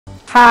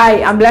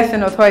Hi, I'm Blessing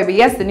Otoibe.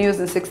 Yes, the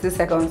news in 60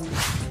 seconds.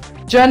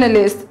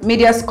 Journalists,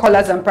 media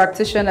scholars and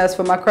practitioners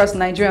from across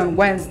Nigeria on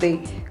Wednesday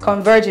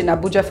converged in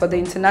Abuja for the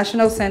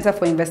International Center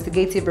for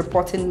Investigative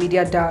Reporting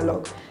Media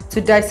Dialogue to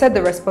dissect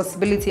the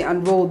responsibility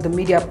and role the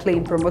media play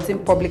in promoting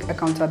public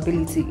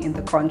accountability in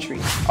the country.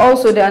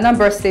 Also, the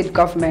Anambra State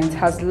government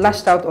has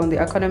lashed out on the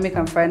Economic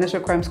and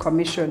Financial Crimes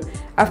Commission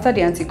after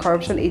the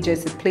anti-corruption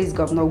agency placed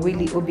Governor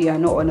Willie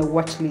Obiano on a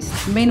watch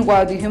list.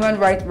 Meanwhile, the Human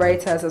Rights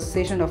Writers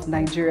Association of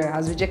Nigeria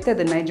has rejected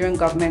the Nigerian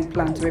government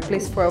plan to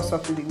replace fuel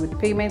subsidy with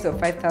payments of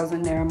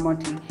 5,000 naira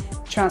monthly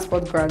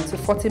transport grant to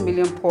 40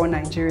 million poor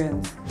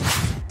Nigerians.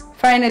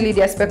 Finally,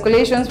 there are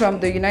speculations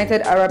from the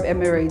United Arab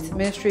Emirates,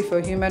 Ministry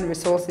for Human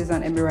Resources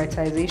and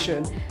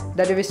Emiratization,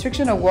 that the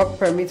restriction of work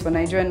permits for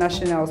Nigerian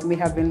nationals may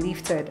have been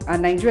lifted,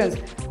 and Nigerians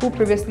who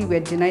previously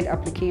were denied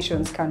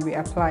applications can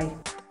reapply.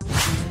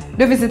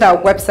 Do visit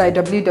our website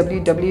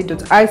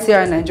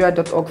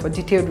www.icirnigeria.org for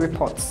detailed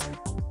reports.